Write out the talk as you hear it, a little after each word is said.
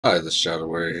Hi, this is Shadow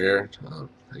Warrior here.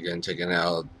 Again, taking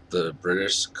out the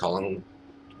British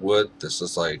Collingwood. This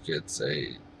looks like it's a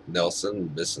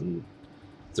Nelson missing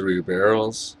 3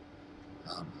 barrels.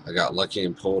 I got lucky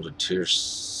and pulled a tier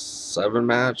 7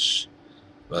 match,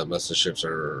 but most of the ships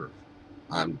are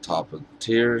on top of the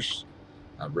tiers.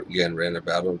 Again, ran a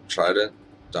battle, trident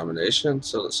domination,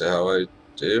 so let's see how I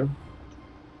do.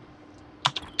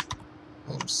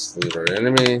 Let's leave our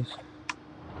enemy.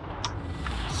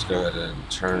 Let's go ahead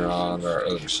and turn on our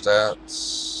other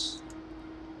stats.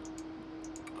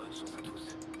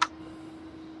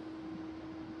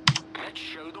 Let's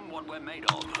show them what we're made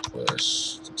of.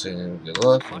 Wish the team good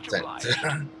luck and thank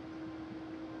them.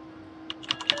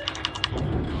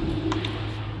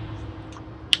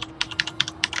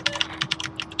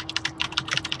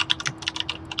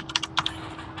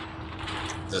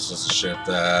 This is a ship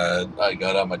that I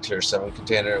got on my tier 7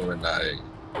 container when I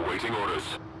Awaiting orders.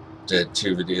 did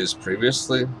 2 videos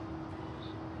previously.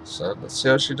 So let's see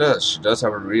how she does. She does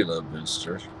have a reload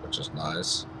booster, which is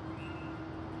nice.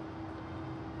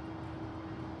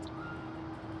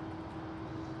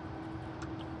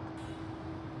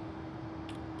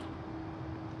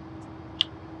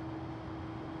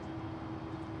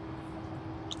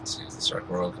 Let's see if the Stark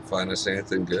World can find us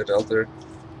anything good out there.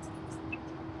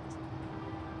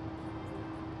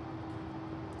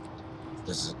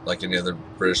 This is like any other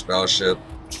British battleship.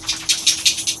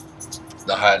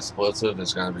 The high explosive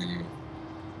is going to be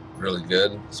really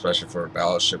good, especially for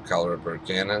battleship caliber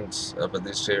cannons up at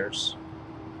these tiers.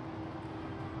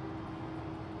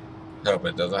 Hope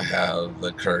it doesn't have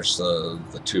the curse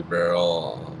of the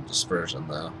 2-barrel dispersion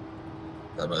though,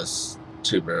 that most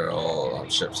 2-barrel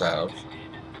ships have.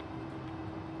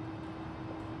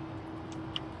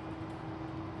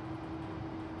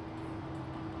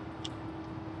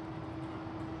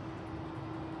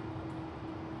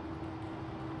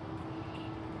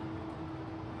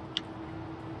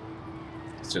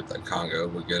 See if that Congo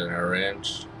will get in our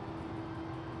range.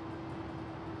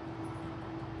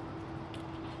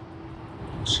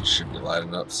 She should be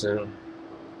lighting up soon.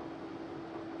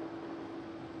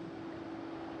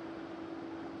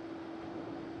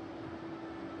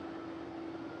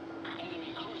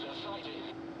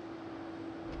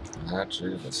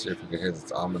 Actually, let's see if we can hit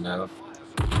this Amino.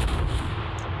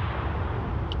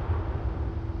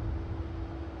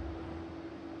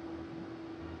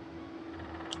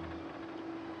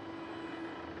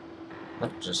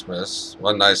 Oh, just missed.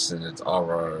 One nice thing is all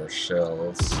our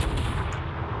shells,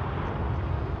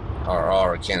 all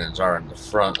our cannons are in the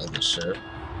front of the ship.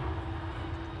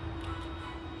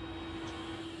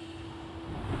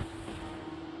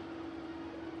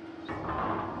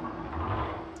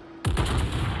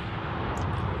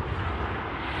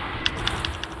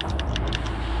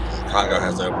 Congo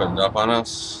has opened up on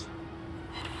us.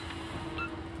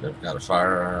 We've got a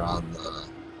fire on the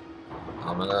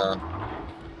Amino.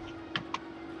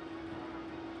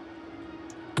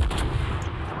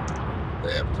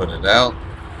 They have put it out.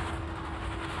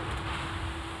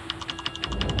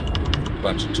 A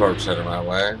bunch of torps heading my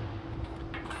way.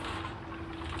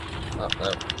 Oh,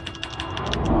 no.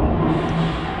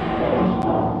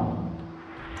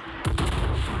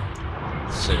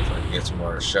 Let's see if I can get some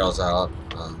more shells out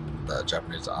on the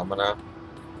Japanese Amino.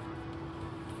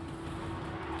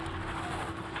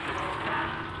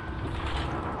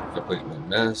 Completely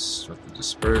missed with the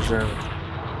dispersion.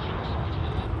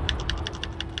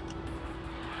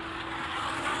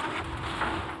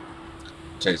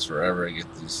 Takes forever to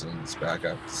get these things back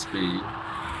up to speed.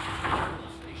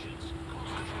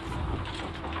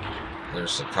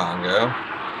 There's the Congo.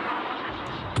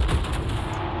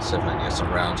 See if I can get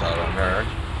some rounds out on her.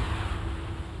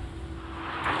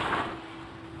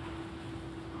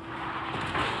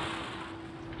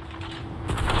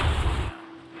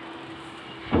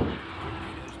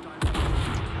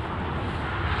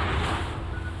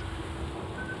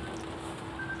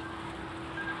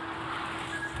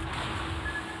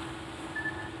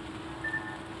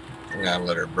 I'm gonna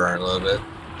let her burn a little bit.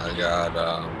 I got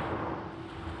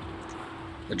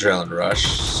adrenaline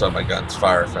rush, so my guns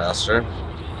fire faster.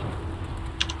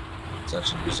 So I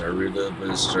should use our reload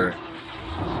booster.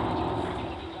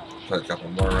 Put a couple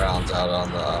more rounds out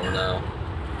on the Amino.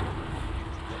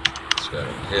 Let's go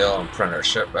ahead and heal and print our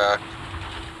ship back.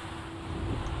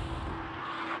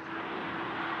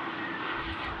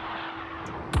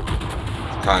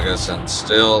 Congo sitting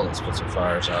still. Let's put some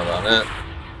fires out on it.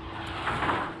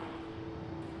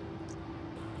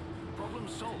 Problem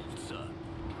solved, sir.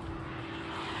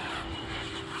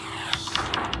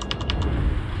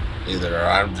 Either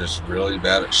I'm just really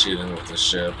bad at shooting with the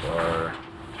ship, or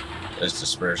Its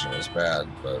dispersion was bad,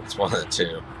 but it's one of the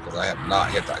two, because I have not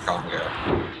hit that Congo.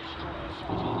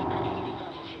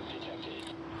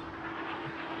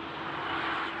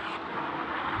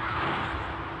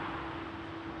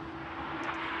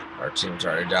 Our team's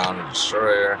already down a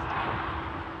destroyer.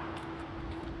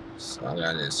 So I'm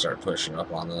gonna need to start pushing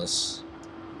up on this.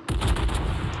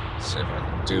 See if I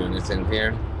can do anything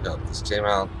here. Help this team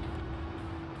out.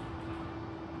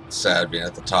 It's sad being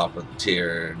at the top of the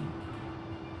tier and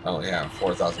only have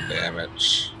 4,000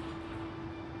 damage.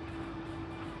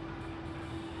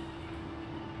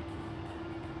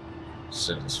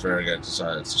 So this Farragut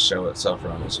decides to show itself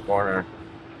around this corner.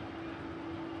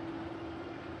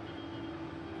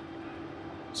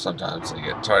 Sometimes they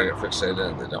get target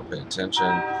fixated and they don't pay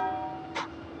attention.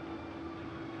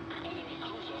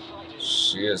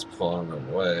 She is pulling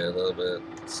away a little bit.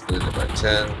 It's leading by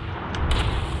 10.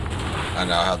 I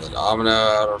now have the domino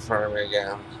out in front of me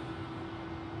again.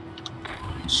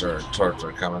 I'm sure torps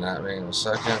are coming at me in a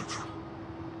second.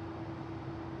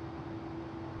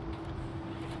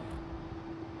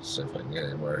 See if I can get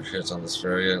any more hits on this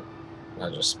Farragut. I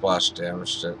just splash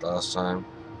damaged it last time.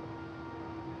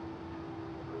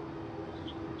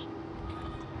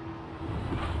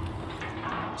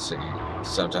 See,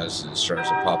 sometimes the destroyers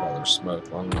will pop out their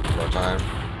smoke one more time.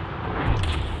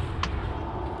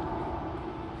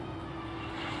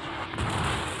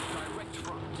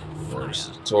 There's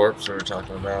the torps we were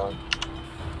talking about.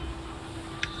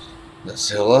 Let's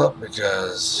heal up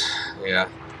because, yeah.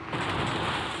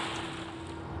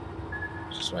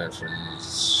 Just waiting for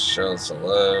these shells to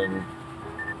load.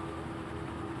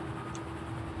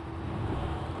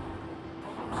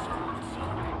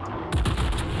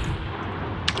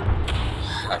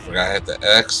 I forgot I hit the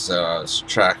X, so I was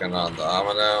tracking on the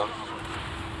Amino.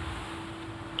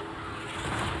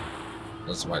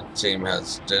 Looks like my team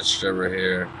has ditched over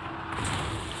here.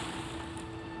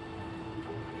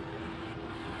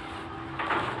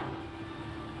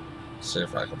 See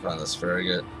if I can find this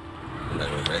Farragut.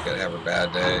 Maybe make it have a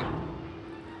bad day.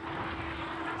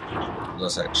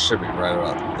 Looks like it should be right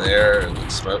about there in the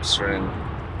smoke screen.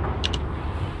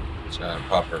 Try and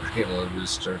pop a reload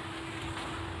booster.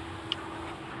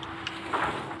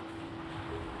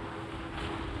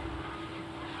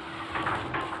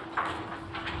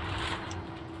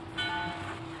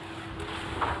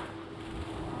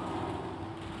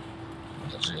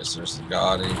 Oh, geez, there's the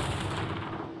Gaudi.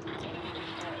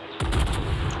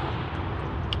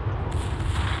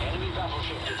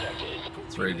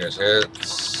 Three good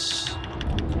hits. The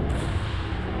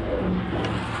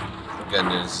good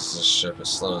news is this ship is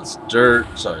slow as dirt,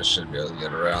 so I should be able to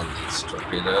get around these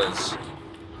torpedoes.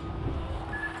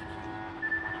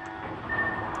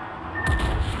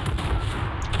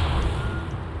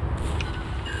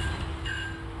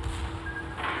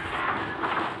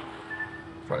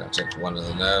 Probably gonna take one to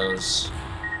the nose.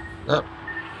 Nope.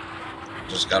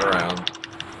 Just got around.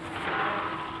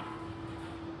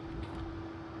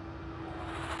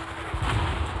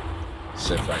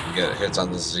 See if I can get hits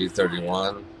on the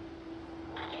Z-31.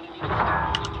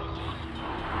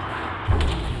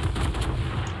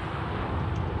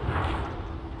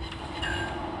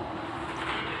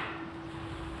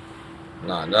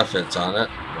 Not enough hits on it.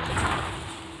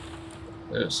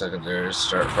 Ooh, secondaries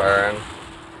start firing.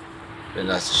 Be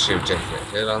nice to shoot, take a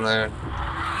hit on there.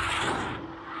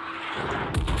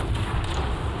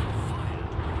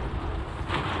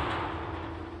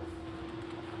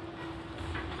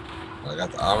 I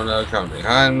got the Amino coming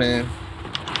behind me.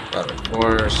 But of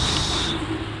course.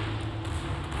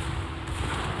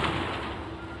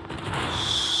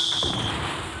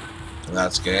 And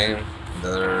that's game.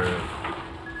 Another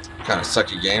kind of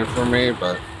sucky game for me,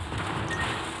 but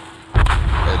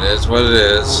it is what it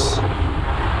is.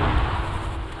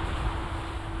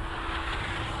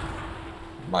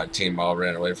 My team all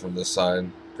ran away from this side,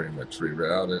 pretty much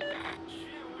rerouted.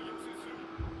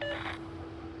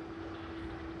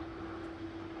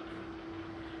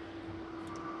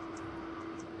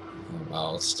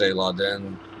 I'll stay logged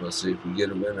in. We'll see if we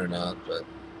get a win or not, but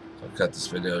I'll cut this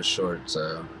video short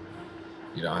so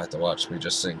you don't have to watch me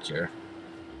just sink here.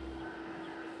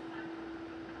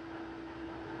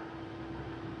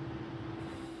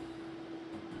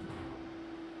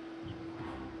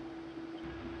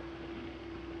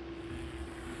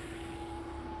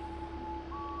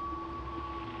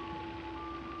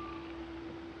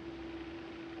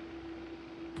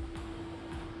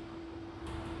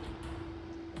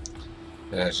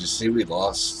 Yeah, as you see, we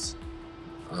lost.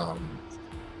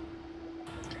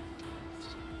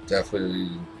 Definitely,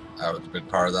 I was a big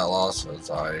part of that loss.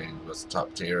 As I was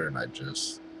top tier, and I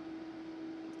just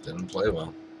didn't play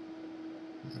well.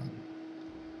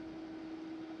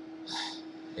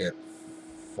 Hit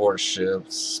 4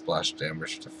 ships, splash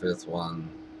damage to 5th one.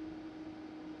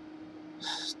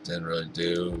 Didn't really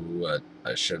do what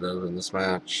I should have in this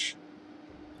match.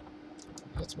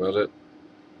 That's about it.